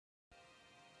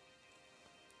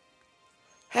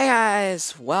Hey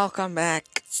guys, welcome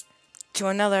back to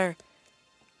another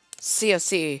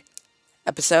CoC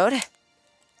episode.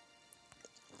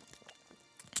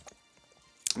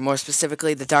 More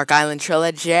specifically, the Dark Island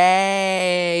trilogy.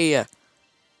 Yeah,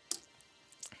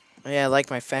 I like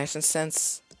my fashion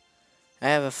sense. I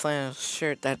have a flannel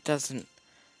shirt that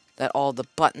all the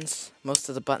buttons, most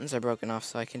of the buttons are broken off,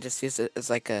 so I can just use it as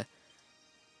like a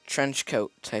trench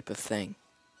coat type of thing.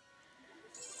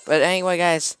 But anyway,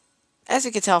 guys, as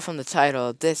you can tell from the title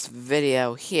of this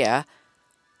video here,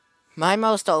 my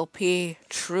most OP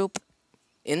troop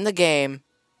in the game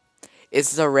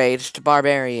is the Raged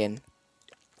Barbarian.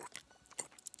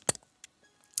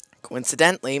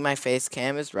 Coincidentally, my face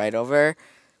cam is right over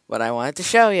what I wanted to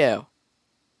show you.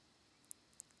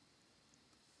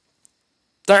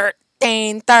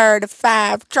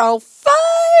 1335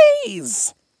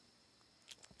 trophies!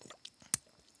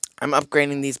 I'm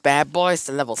upgrading these bad boys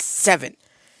to level 7.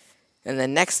 And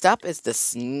then next up is the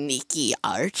Sneaky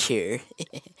Archer.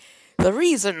 The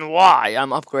reason why I'm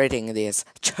upgrading these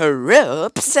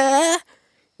troops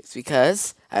is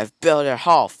because I've built a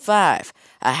Hall 5.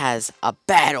 It has a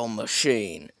battle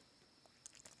machine.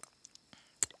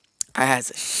 It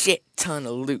has a shit ton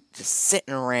of loot just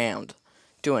sitting around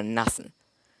doing nothing.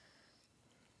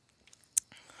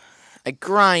 I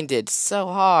grinded so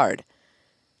hard.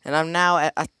 And I'm now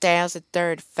at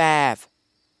 1,035.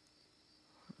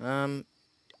 What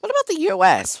about the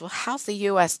US? Well, how's the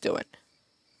US doing?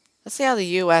 Let's see how the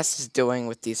US is doing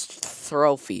with these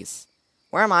trophies.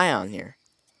 Where am I on here?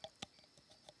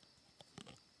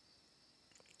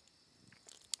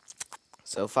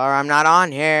 So far, I'm not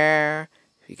on here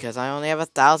because I only have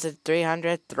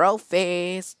 1,300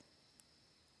 trophies.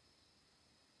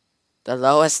 The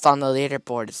lowest on the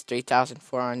leaderboard is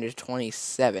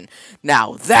 3,427.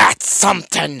 Now that's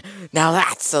something! Now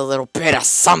that's a little bit of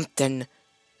something!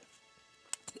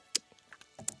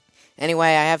 Anyway,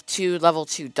 I have 2 level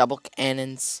 2 double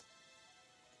cannons.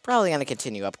 Probably going to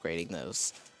continue upgrading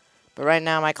those. But right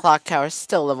now, my clock tower is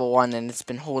still level 1, and it's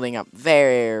been holding up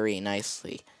very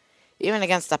nicely. Even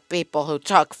against the people who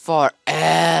took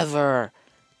forever.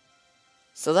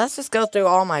 So let's just go through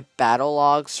all my battle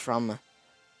logs from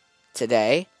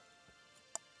today.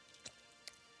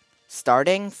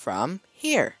 Starting from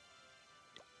here.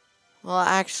 Well,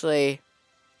 actually,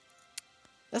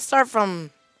 let's start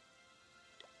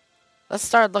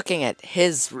looking at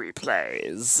his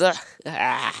replays.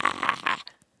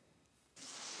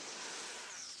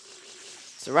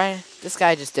 So this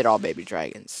guy just did all baby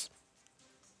dragons.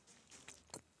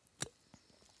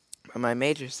 But my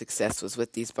major success was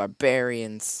with these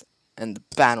barbarians and the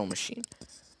battle machine.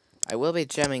 I will be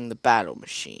gemming the battle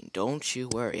machine. Don't you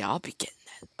worry, I'll be getting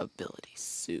that ability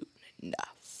soon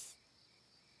enough.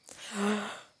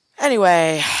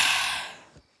 Anyway,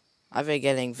 I've been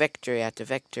getting victory after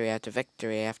victory after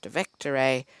victory after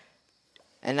victory.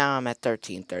 And now I'm at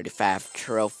 1335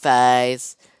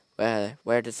 trophies.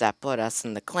 Where does that put us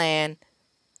in the clan?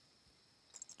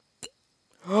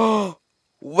 Oh,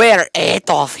 we're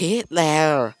Adolf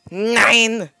Hitler!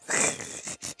 9!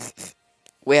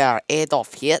 We are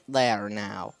Adolf Hitler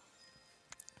now.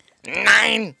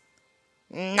 9!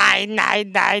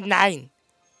 9!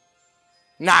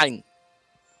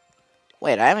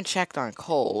 Wait, I haven't checked on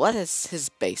Cole. What is his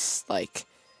base like?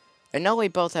 I know we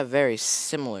both have very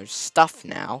similar stuff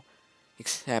now.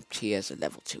 Except he has a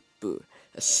level 2 boot.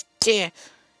 He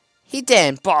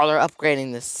didn't bother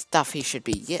upgrading the stuff he should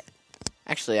be yet.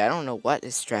 Actually, I don't know what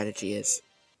his strategy is.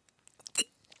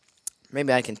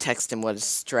 Maybe I can text him what his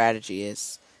strategy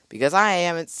is. Because I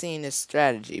haven't seen his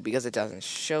strategy. Because it doesn't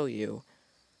show you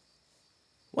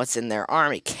what's in their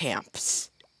army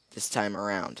camps this time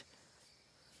around.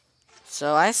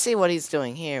 So I see what he's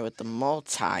doing here with the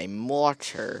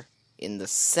multi-mortar in the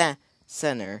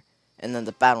center. And then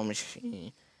the battle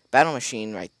machine. Battle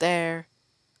machine right there.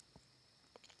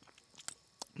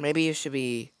 Maybe you should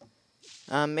be...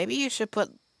 maybe you should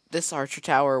put this archer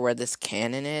tower where this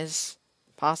cannon is.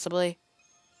 Possibly.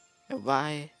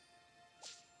 Why?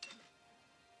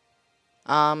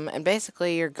 And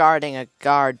basically you're guarding a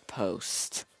guard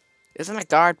post. Isn't a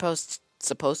guard post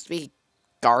supposed to be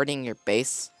guarding your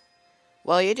base?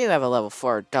 Well, you do have a level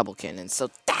 4 double cannon, so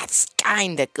that's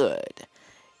kinda good.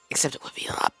 Except it would be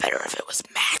a lot better if it was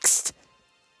maxed.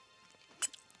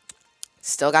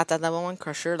 Still got that level 1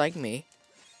 crusher like me.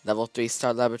 Level 3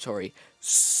 star laboratory.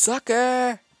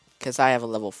 Sucker! Because I have a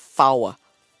level 4.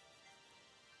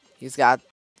 He's got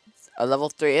a level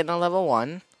 3 and a level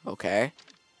 1. Okay.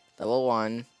 Level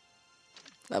 1.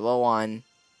 Level 1.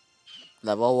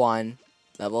 Level 1.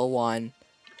 Level 1.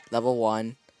 Level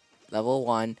 1. Level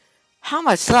 1. How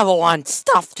much level 1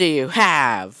 stuff do you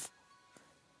have?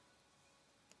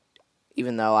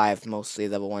 Even though I have mostly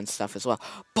level 1 stuff as well.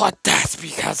 But that's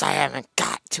because I haven't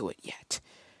got to it yet.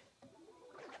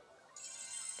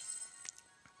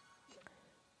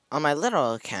 On my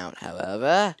little account,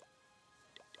 however,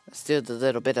 let's do the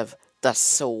little bit of the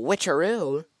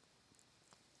switcheroo.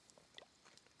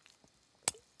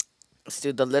 Let's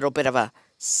do the little bit of a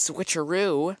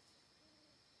switcheroo.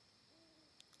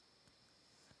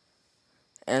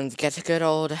 And get a good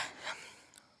old...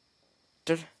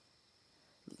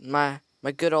 My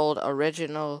good old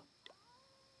original...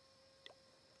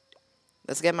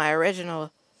 Let's get my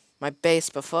original... My base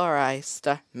before I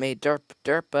made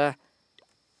Derpa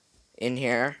in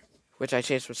here. Which I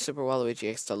changed from Super Waluigi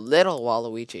X to Little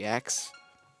Waluigi X.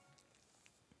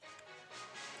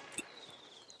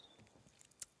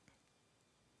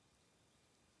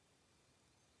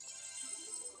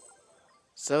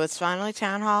 So it's finally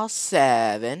Town Hall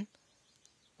 7.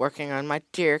 Working on my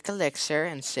Dirk Elixir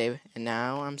and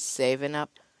now I'm saving up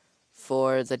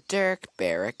for the Dirk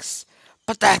Barracks.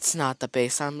 But that's not the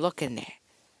base I'm looking at.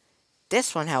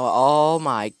 This one, how oh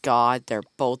my god, they're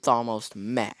both almost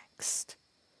maxed.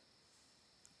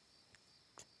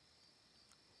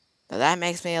 Now that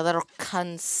makes me a little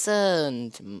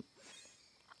concerned.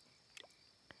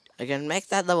 I can make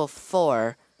that level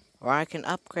 4, or I can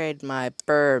upgrade my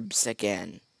Barbs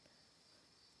again.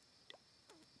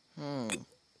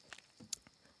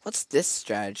 What's this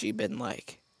strategy been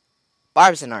like?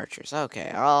 Barbs and archers.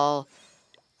 Okay, I'll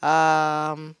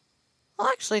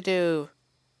actually do...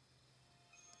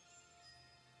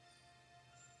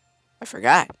 I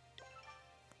forgot.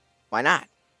 Why not?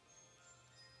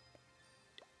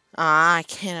 Ah, I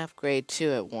can't upgrade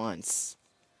 2 at once.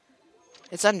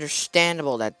 It's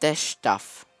understandable that this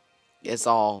stuff is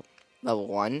all level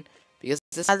 1, because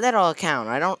this is a little account.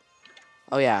 I don't...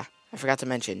 Oh yeah, I forgot to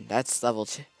mention, that's level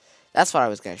 2. That's what I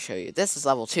was going to show you. This is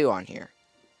level 2 on here.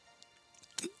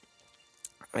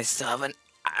 I still have an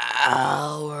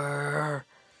hour.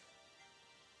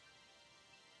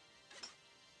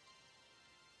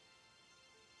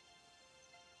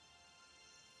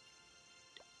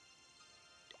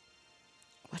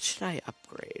 What should I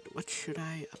upgrade? What should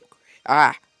I upgrade?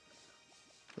 Ah!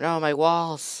 No, my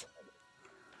walls.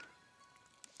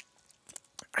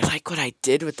 I like what I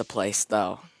did with the place,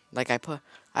 though. Like, I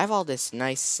have all this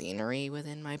nice scenery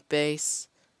within my base.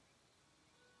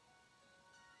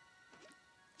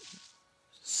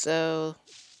 So,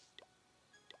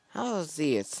 how has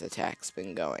its attacks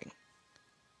been going?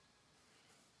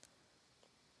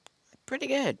 Pretty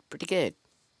good, pretty good.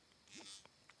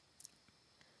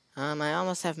 I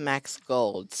almost have max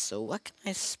gold, so what can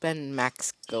I spend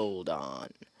max gold on?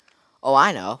 Oh,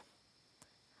 I know.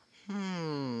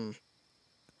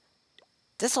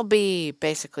 This'll be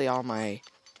basically all my...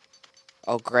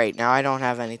 Oh, great, now I don't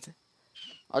have anything.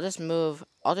 I'll just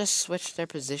switch their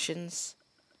positions.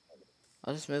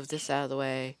 I'll just move this out of the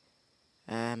way.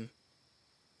 I'll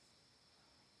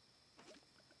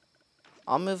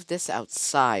move this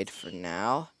outside for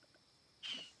now.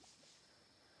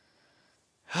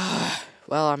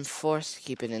 Well, I'm forced to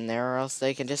keep it in there, or else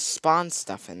they can just spawn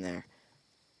stuff in there.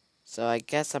 So I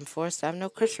guess I'm forced to have no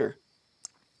crusher.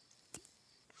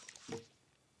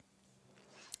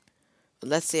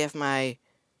 Let's see if my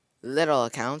little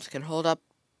account can hold up.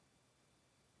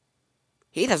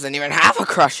 He doesn't even have a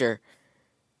crusher.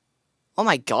 Oh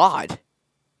my god.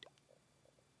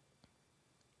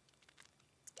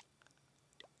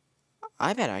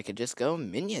 I bet I could just go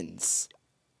minions.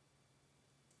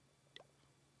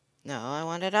 No, I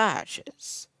wanted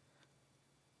archers.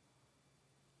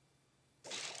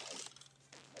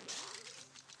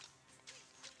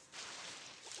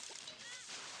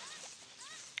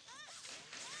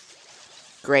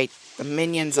 Great, the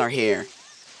minions are here.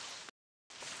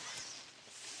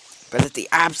 But at the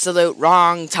absolute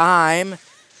wrong time.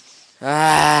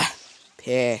 Ah,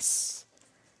 piss.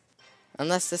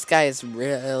 Unless this guy is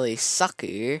really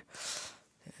sucky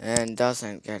and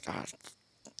doesn't get a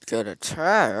good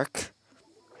attack.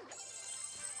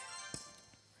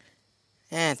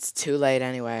 It's too late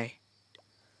anyway.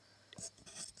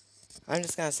 I'm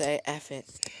just gonna say F it.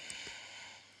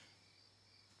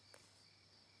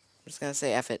 I'm just gonna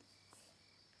say F it.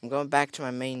 I'm going back to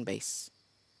my main base.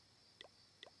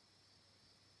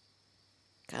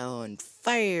 Go and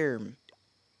farm.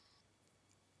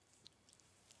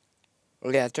 Oh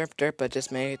yeah, Derpa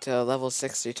just made it to level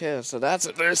 62, so that's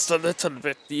at least a little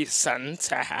bit decent.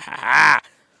 I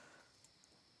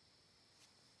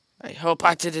hope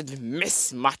I didn't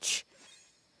miss much.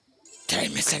 Did I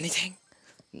miss anything?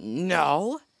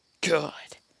 No?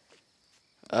 Good.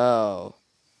 Oh.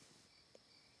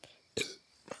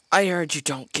 I heard you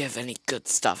don't give any good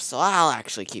stuff, so I'll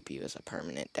actually keep you as a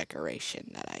permanent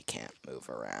decoration that I can't move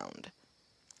around.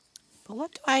 But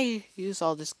what do I use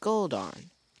all this gold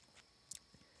on?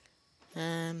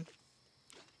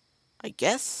 I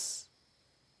guess...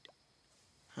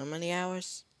 How many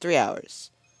hours? 3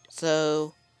 hours.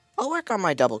 So, I'll work on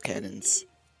my double cannons.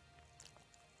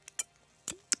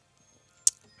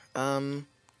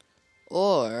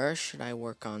 Or should I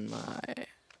work on my...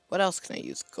 What else can I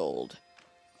use gold?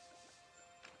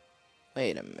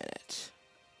 Wait a minute.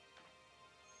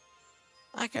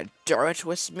 I can do it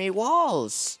with me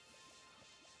walls.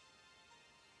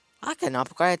 I can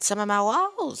upgrade some of my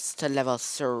walls to level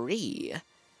 3.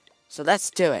 So let's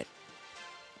do it.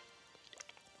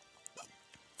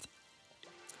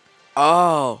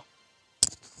 Oh.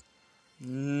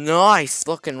 Nice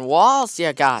looking walls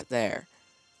you got there.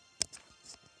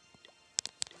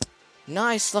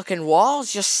 Nice looking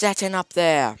walls you're setting up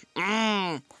there.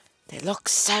 They look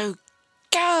so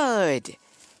good.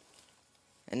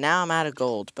 And now I'm out of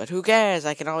gold, but who cares?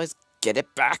 I can always get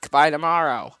it back by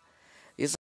tomorrow.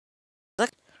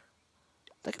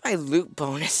 Look at my loot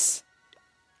bonus.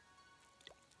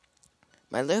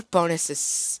 My loot bonus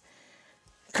is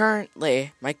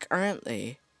currently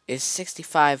is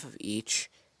 65 of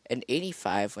each and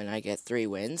 85 when I get 3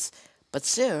 wins. But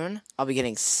soon I'll be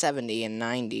getting 70 and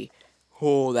 90.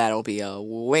 Oh, that'll be a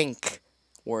wink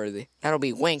worthy. That'll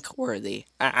be wink worthy.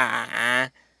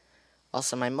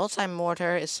 Also, my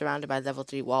multi-mortar is surrounded by level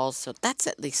 3 walls, so that's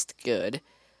at least good.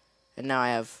 And now I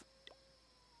have...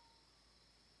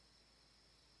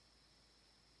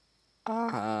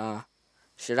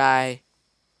 should I...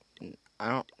 I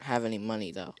don't have any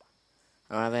money, though.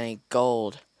 I don't have any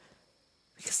gold.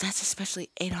 Because that's especially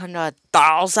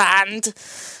 800,000!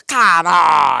 Come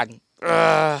on!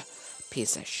 Ugh.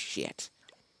 Piece of shit.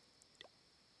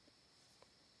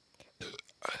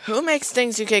 Who makes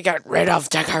things you can get rid of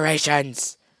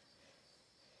decorations?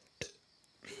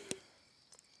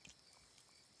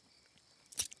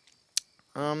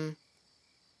 I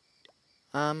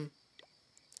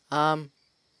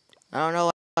don't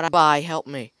know what I buy. Help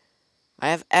me. I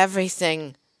have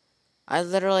everything. I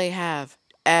literally have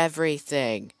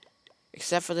everything.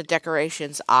 Except for the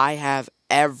decorations, I have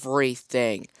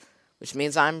everything. Which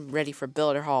means I'm ready for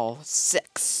Builder Hall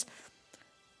 6.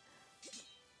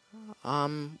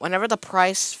 Whenever the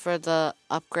price for the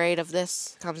upgrade of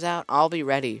this comes out, I'll be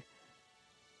ready.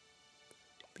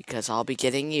 Because I'll be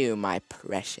getting you, my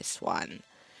precious one.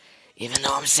 Even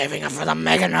though I'm saving up for the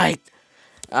Mega Knight.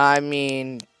 I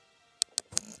mean,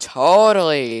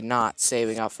 totally not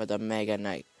saving up for the Mega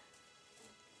Knight.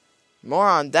 More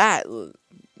on that,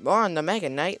 more on the Mega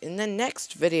Knight in the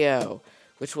next video.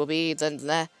 Which will be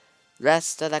the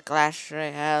rest of the Clash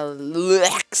Royale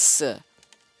Lex.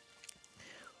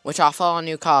 Which I'll follow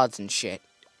new cards and shit.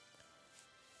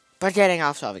 But getting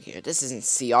off topic here. This isn't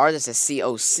CR, this is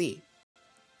CoC.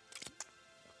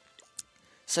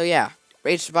 So yeah,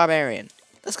 Rage the Barbarian.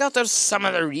 Let's go through some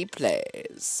of the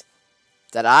replays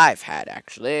that I've had,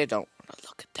 actually. Don't want to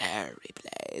look at their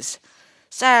replays.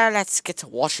 So let's get to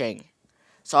watching.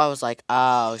 So I was like,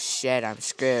 oh shit, I'm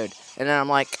screwed. And then I'm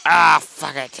like,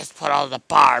 fuck it, just put all the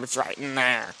barbs right in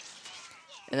there.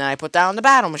 And then I put down the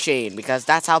battle machine, because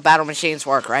that's how battle machines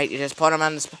work, right? You just put them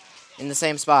on in the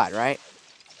same spot, right?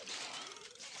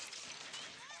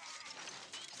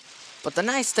 But the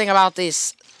nice thing about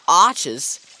these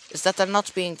arches is that they're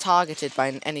not being targeted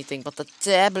by anything but the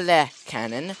double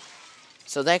cannon.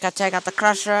 So they can take out the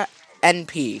Crusher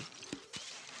NP.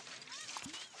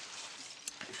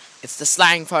 It's the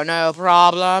slang for no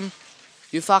problem.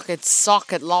 You fucking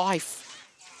suck at life.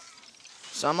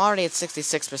 So I'm already at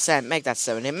 66%. Make that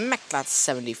 70. Make that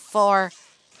 74.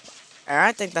 And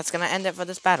I think that's going to end it for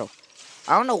this battle.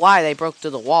 I don't know why they broke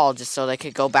through the wall just so they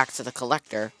could go back to the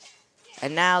collector.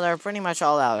 And now they're pretty much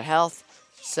all out of health.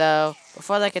 So,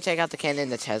 before they can take out the cannon,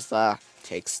 the Tesla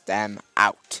takes them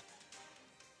out.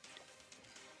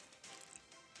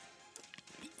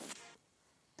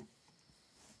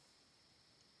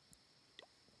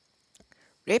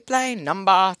 Replay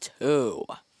number 2.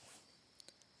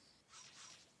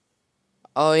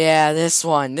 Oh yeah, this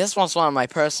one. This one's one of my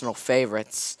personal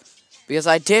favorites. Because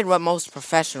I did what most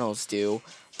professionals do,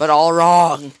 but all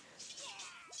wrong.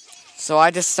 So I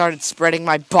just started spreading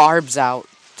my barbs out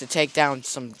to take down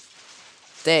some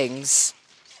things.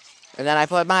 And then I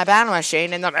put my battle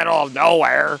machine in the middle of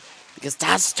nowhere. Because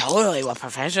that's totally what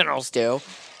professionals do.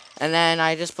 And then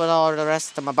I just put all the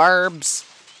rest of my barbs.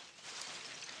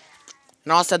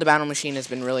 And also the battle machine has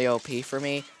been really OP for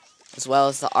me. As well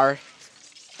as the art.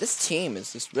 This team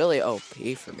is just really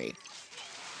OP for me.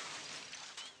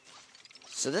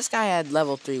 So this guy had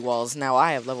level 3 walls. Now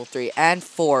I have level 3 and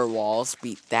 4 walls.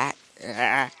 Beat that.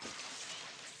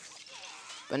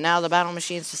 But now the battle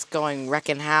machine's just going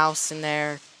wrecking house in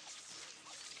there.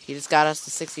 He just got us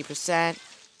to 60%.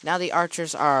 Now the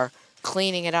archers are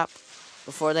cleaning it up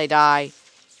before they die.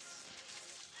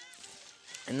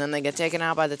 And then they get taken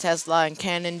out by the Tesla and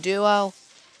Cannon duo.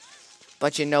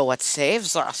 But you know what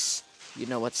saves us? You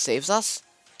know what saves us?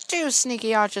 2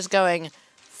 sneaky archers going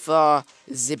for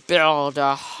the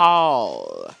builder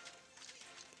hall.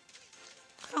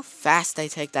 How fast they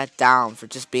take that down for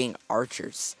just being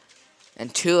archers.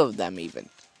 And 2 of them even.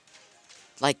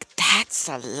 Like, that's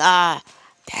a lot.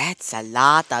 That's a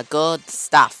lot of good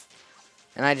stuff.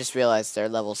 And I just realized they're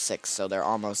level 6, so they're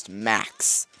almost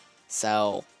max.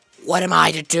 So, what am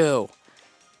I to do?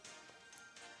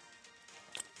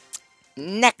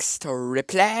 Next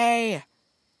replay.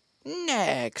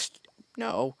 Next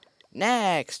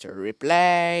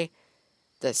replay.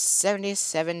 The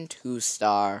 77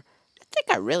 2-star. I think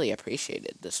I really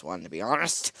appreciated this one, to be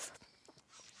honest.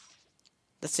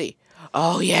 Let's see.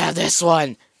 Oh, yeah, this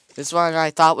one. This one I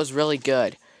thought was really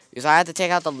good. Because I had to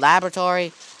take out the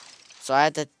laboratory. So I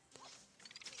had to...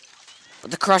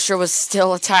 But the Crusher was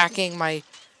still attacking my...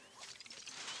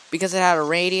 Because it had a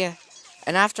radius.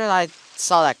 And after I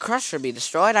saw that Crusher be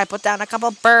destroyed, I put down a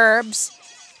couple Barbs.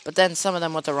 But then some of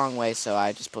them went the wrong way, so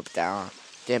I just put it down.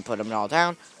 Didn't put them all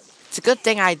down. It's a good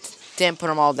thing I didn't put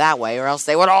them all that way, or else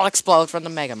they would all explode from the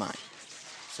Mega Mine.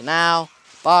 So now,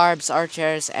 Barbs,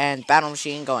 Archers, and Battle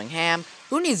Machine going ham.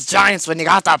 Who needs Giants when you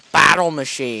got the Battle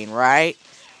Machine, right?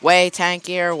 Way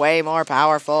tankier, way more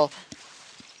powerful.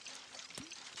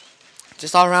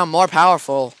 Just all around more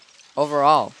powerful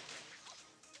overall.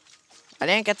 I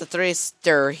didn't get the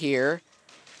 3-star here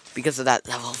because of that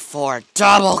level 4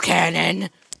 double cannon.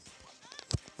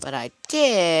 But I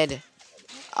did.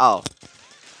 Oh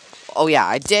yeah,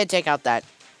 I did take out that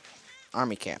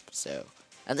army camp. So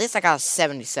at least I got a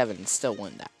 77 and still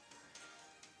won that.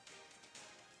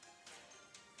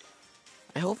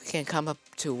 I hope we can come up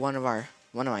to one of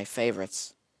my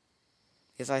favorites.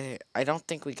 Because I don't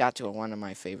think we got to one of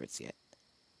my favorites yet.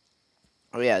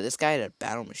 Oh yeah, this guy had a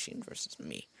battle machine versus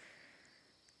me.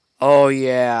 Oh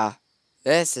yeah.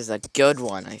 This is a good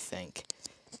one, I think.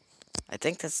 I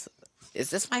think this... Is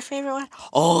this my favorite one?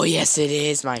 Oh, yes, it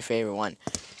is my favorite one.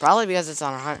 Probably because it's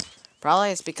on 100.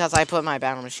 Probably it's because I put my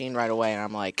battle machine right away, and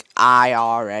I'm like, I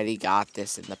already got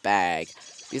this in the bag.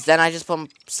 Because then I just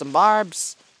put some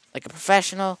Barbs, like a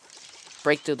professional,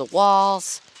 break through the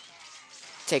walls,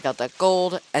 take out that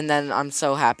gold, and then I'm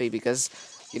so happy because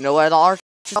you know what the archers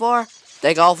are for?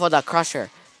 They go for the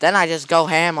Crusher. Then I just go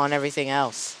ham on everything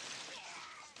else.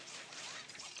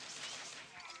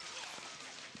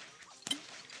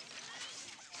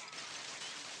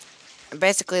 And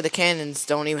basically, the cannons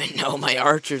don't even know my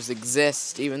archers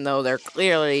exist, even though they're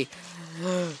clearly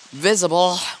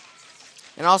visible.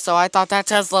 And also, I thought that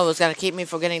Tesla was going to keep me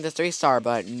from getting the 3-star,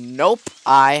 but nope.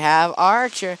 I have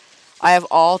Archer. I have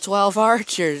all 12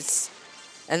 archers.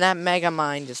 And that Mega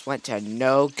Mine just went to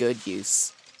no good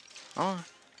use. Oh.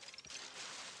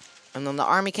 And then the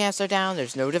army camps are down.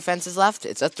 There's no defenses left.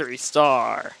 It's a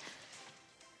 3-star.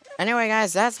 Anyway,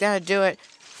 guys, that's going to do it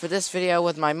for this video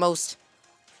with my most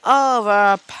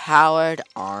overpowered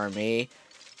army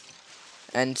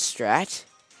and strat.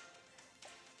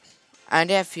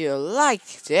 And if you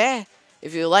liked it,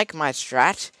 if you like my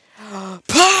strat,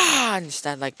 punch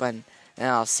that like button, and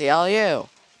I'll see all you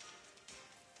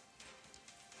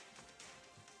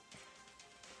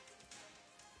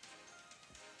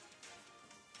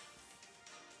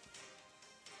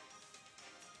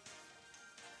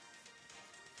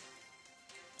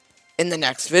in the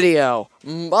next video.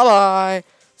 Bye-bye.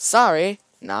 Sorry,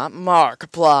 not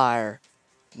Markiplier.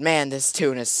 Man, this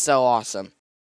tune is so awesome.